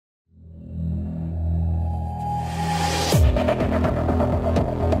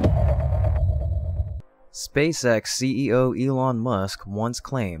SpaceX CEO Elon Musk once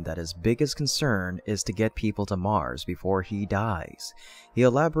claimed that his biggest concern is to get people to Mars before he dies. He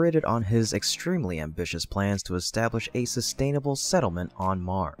elaborated on his extremely ambitious plans to establish a sustainable settlement on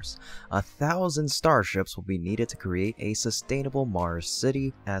Mars. 1,000 starships will be needed to create a sustainable Mars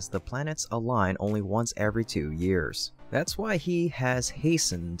city, as the planets align only once every 2 years. That's why he has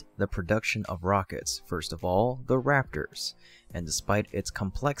hastened the production of rockets, first of all, the Raptors. And despite its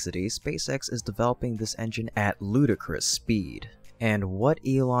complexity, SpaceX is developing this engine at ludicrous speed. And what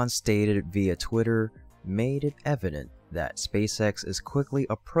Elon stated via Twitter made it evident that SpaceX is quickly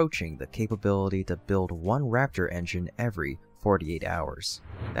approaching the capability to build one Raptor engine every 48 hours.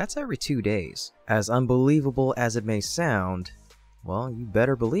 That's every 2 days. As unbelievable as it may sound, well, you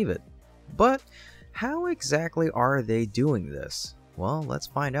better believe it. But how exactly are they doing this? Well, let's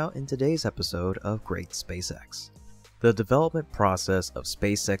find out in today's episode of Great SpaceX. The development process of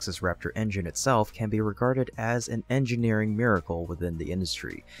SpaceX's Raptor engine itself can be regarded as an engineering miracle within the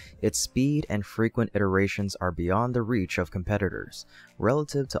industry. Its speed and frequent iterations are beyond the reach of competitors.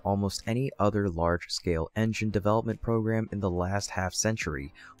 Relative to almost any other large-scale engine development program in the last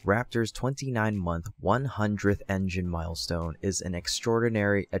half-century, Raptor's 29-month 100th engine milestone is an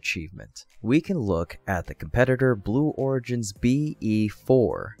extraordinary achievement. We can look at the competitor Blue Origin's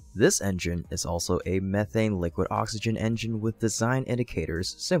BE-4. This engine is also a methane liquid oxygen engine with design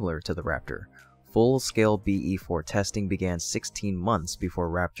indicators similar to the Raptor. Full-scale BE-4 testing began 16 months before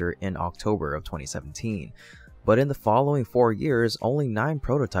Raptor in October of 2017. But in the following 4 years, only 9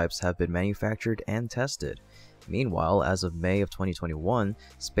 prototypes have been manufactured and tested. Meanwhile, as of May of 2021,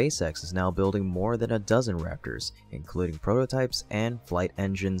 SpaceX is now building more than a dozen Raptors, including prototypes and flight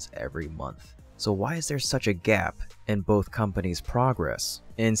engines every month. So why is there such a gap in both companies' progress?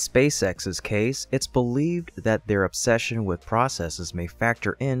 In SpaceX's case, it's believed that their obsession with processes may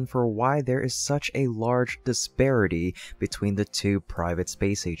factor in for why there is such a large disparity between the two private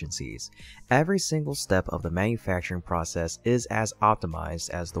space agencies. Every single step of the manufacturing process is as optimized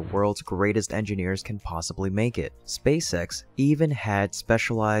as the world's greatest engineers can possibly make it. SpaceX even had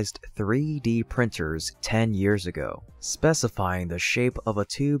specialized 3D printers 10 years ago, specifying the shape of a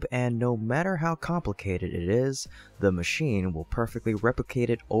tube, and no matter how complicated it is, the machine will perfectly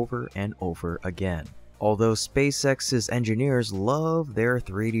replicate it over and over again. Although SpaceX's engineers love their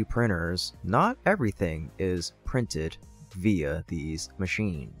 3D printers, not everything is printed via these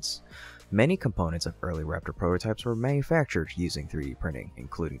machines. Many components of early Raptor prototypes were manufactured using 3D printing,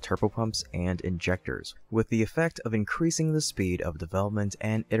 including turbopumps and injectors, with the effect of increasing the speed of development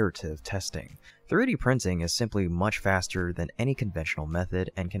and iterative testing. 3D printing is simply much faster than any conventional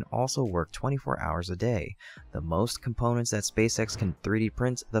method and can also work 24 hours a day. The most components that SpaceX can 3D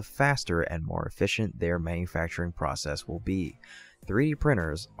print, the faster and more efficient their manufacturing process will be. 3D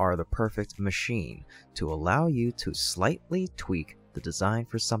printers are the perfect machine to allow you to slightly tweak the design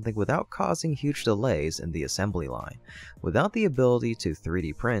for something without causing huge delays in the assembly line. Without the ability to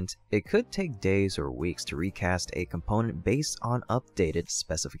 3D print, it could take days or weeks to recast a component based on updated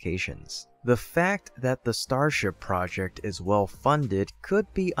specifications. The fact that the Starship project is well funded could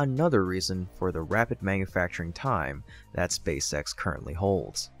be another reason for the rapid manufacturing time that SpaceX currently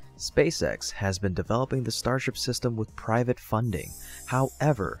holds. SpaceX has been developing the Starship system with private funding.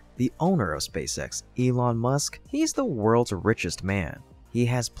 However, the owner of SpaceX, Elon Musk, he's the world's richest man. He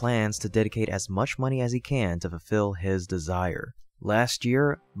has plans to dedicate as much money as he can to fulfill his desire. Last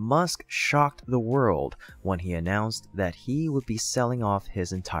year, Musk shocked the world when he announced that he would be selling off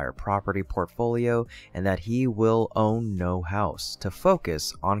his entire property portfolio and that he will own no house to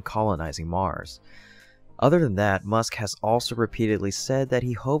focus on colonizing Mars. Other than that, Musk has also repeatedly said that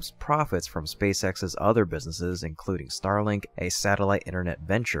he hopes profits from SpaceX's other businesses, including Starlink, a satellite internet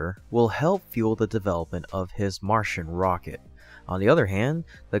venture, will help fuel the development of his Martian rocket. On the other hand,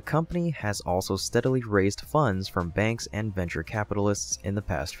 the company has also steadily raised funds from banks and venture capitalists in the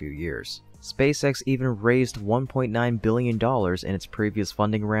past few years. SpaceX even raised $1.9 billion in its previous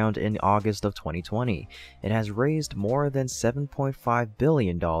funding round in August of 2020. It has raised more than $7.5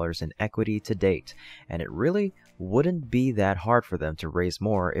 billion in equity to date, and it really wouldn't be that hard for them to raise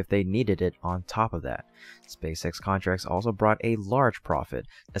more if they needed it on top of that. SpaceX contracts also brought a large profit,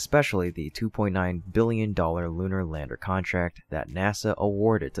 especially the $2.9 billion lunar lander contract that NASA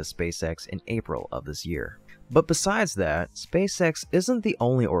awarded to SpaceX in April of this year. But besides that, SpaceX isn't the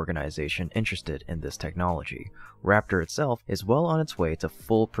only organization interested in this technology. Raptor itself is well on its way to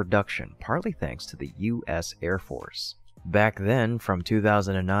full production, partly thanks to the US Air Force. Back then, from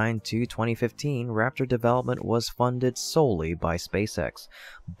 2009 to 2015, Raptor development was funded solely by SpaceX.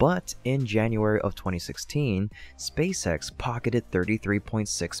 But in January of 2016, SpaceX pocketed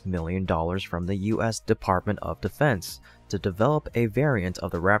 $33.6 million from the US Department of Defense to develop a variant of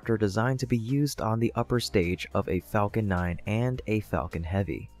the Raptor designed to be used on the upper stage of a Falcon 9 and a Falcon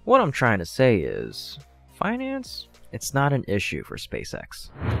Heavy. What I'm trying to say is, finance? It's not an issue for SpaceX.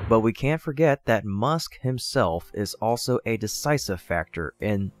 But we can't forget that Musk himself is also a decisive factor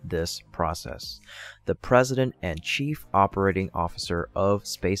in this process. The president and chief operating officer of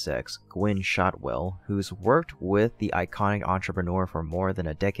SpaceX, Gwynne Shotwell, who's worked with the iconic entrepreneur for more than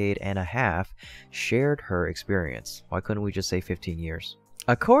a decade and a half, shared her experience. Why couldn't we just say 15 years?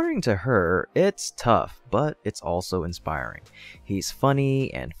 According to her, it's tough, but it's also inspiring. He's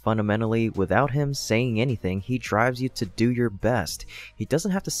funny, and fundamentally, without him saying anything, he drives you to do your best. He doesn't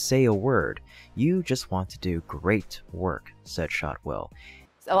have to say a word. You just want to do great work, said Shotwell.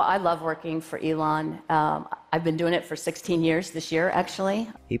 So I love working for Elon. I've been doing it for 16 years this year, actually.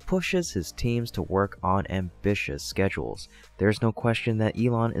 He pushes his teams to work on ambitious schedules. There's no question that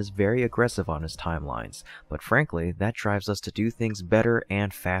Elon is very aggressive on his timelines, but frankly, that drives us to do things better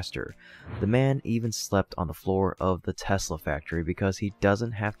and faster. The man even slept on the floor of the Tesla factory because he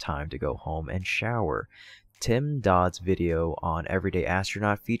doesn't have time to go home and shower. Tim Dodd's video on Everyday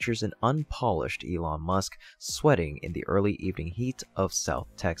Astronaut features an unpolished Elon Musk sweating in the early evening heat of South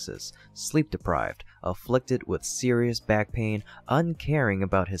Texas, sleep-deprived, afflicted with serious back pain, uncaring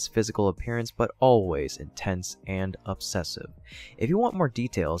about his physical appearance but always intense and obsessive. If you want more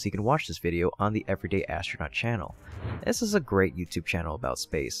details, you can watch this video on the Everyday Astronaut channel. This is a great YouTube channel about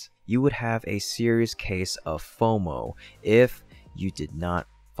space. You would have a serious case of FOMO if you did not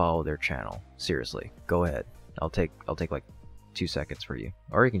follow their channel. Seriously, go ahead. I'll take like 2 seconds for you.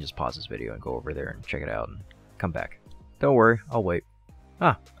 Or you can just pause this video and go over there and check it out and come back. Don't worry, I'll wait.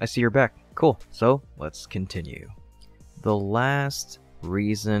 Ah, I see you're back. Cool. So, let's continue. The last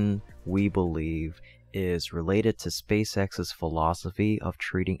reason we believe is related to SpaceX's philosophy of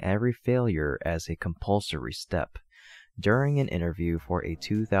treating every failure as a compulsory step. During an interview for a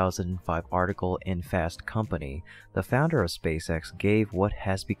 2005 article in Fast Company, the founder of SpaceX gave what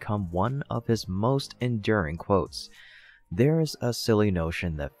has become one of his most enduring quotes. "There's a silly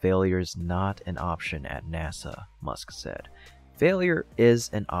notion that failure's not an option at NASA," Musk said. "Failure is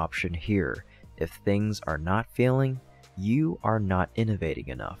an option here. If things are not failing, you are not innovating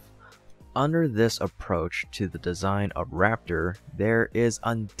enough." Under this approach to the design of Raptor, there is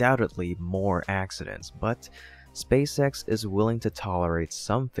undoubtedly more accidents, but SpaceX is willing to tolerate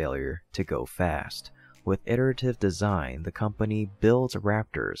some failure to go fast. With iterative design, the company builds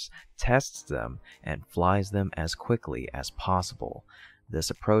Raptors, tests them, and flies them as quickly as possible. This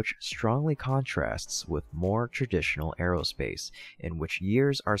approach strongly contrasts with more traditional aerospace, in which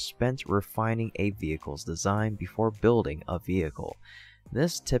years are spent refining a vehicle's design before building a vehicle.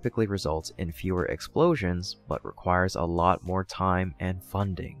 This typically results in fewer explosions, but requires a lot more time and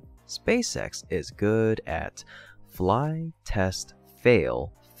funding. SpaceX is good at fly, test,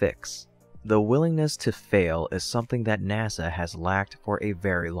 fail, fix. The willingness to fail is something that NASA has lacked for a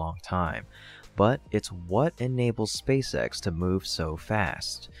very long time, but it's what enables SpaceX to move so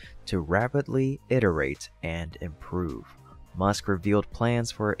fast, to rapidly iterate and improve. Musk revealed plans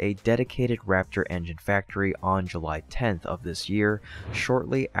for a dedicated Raptor engine factory on July 10th of this year,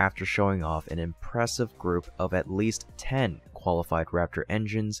 shortly after showing off an impressive group of at least 10 qualified Raptor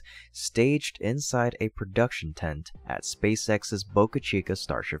engines staged inside a production tent at SpaceX's Boca Chica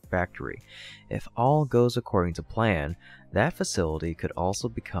Starship factory. If all goes according to plan, that facility could also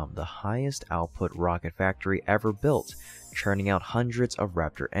become the highest output rocket factory ever built, churning out hundreds of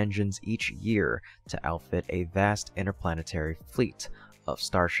Raptor engines each year to outfit a vast interplanetary fleet of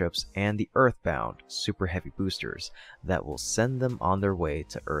Starships and the Earthbound Super Heavy boosters that will send them on their way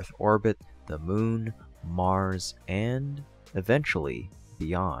to Earth orbit, the Moon, Mars, and eventually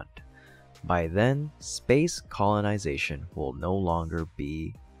beyond. By then, space colonization will no longer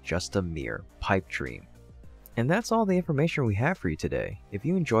be just a mere pipe dream. And that's all the information we have for you today. If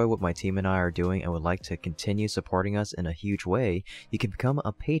you enjoy what my team and I are doing and would like to continue supporting us in a huge way, you can become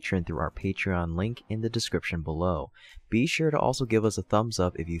a patron through our Patreon link in the description below. Be sure to also give us a thumbs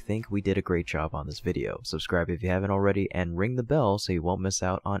up if you think we did a great job on this video. Subscribe if you haven't already, and ring the bell so you won't miss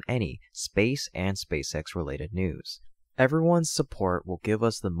out on any space and SpaceX related news. Everyone's support will give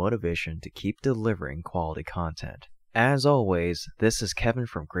us the motivation to keep delivering quality content. As always, this is Kevin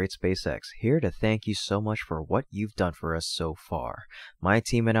from Great SpaceX, here to thank you so much for what you've done for us so far. My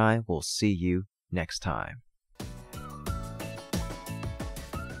team and I will see you next time.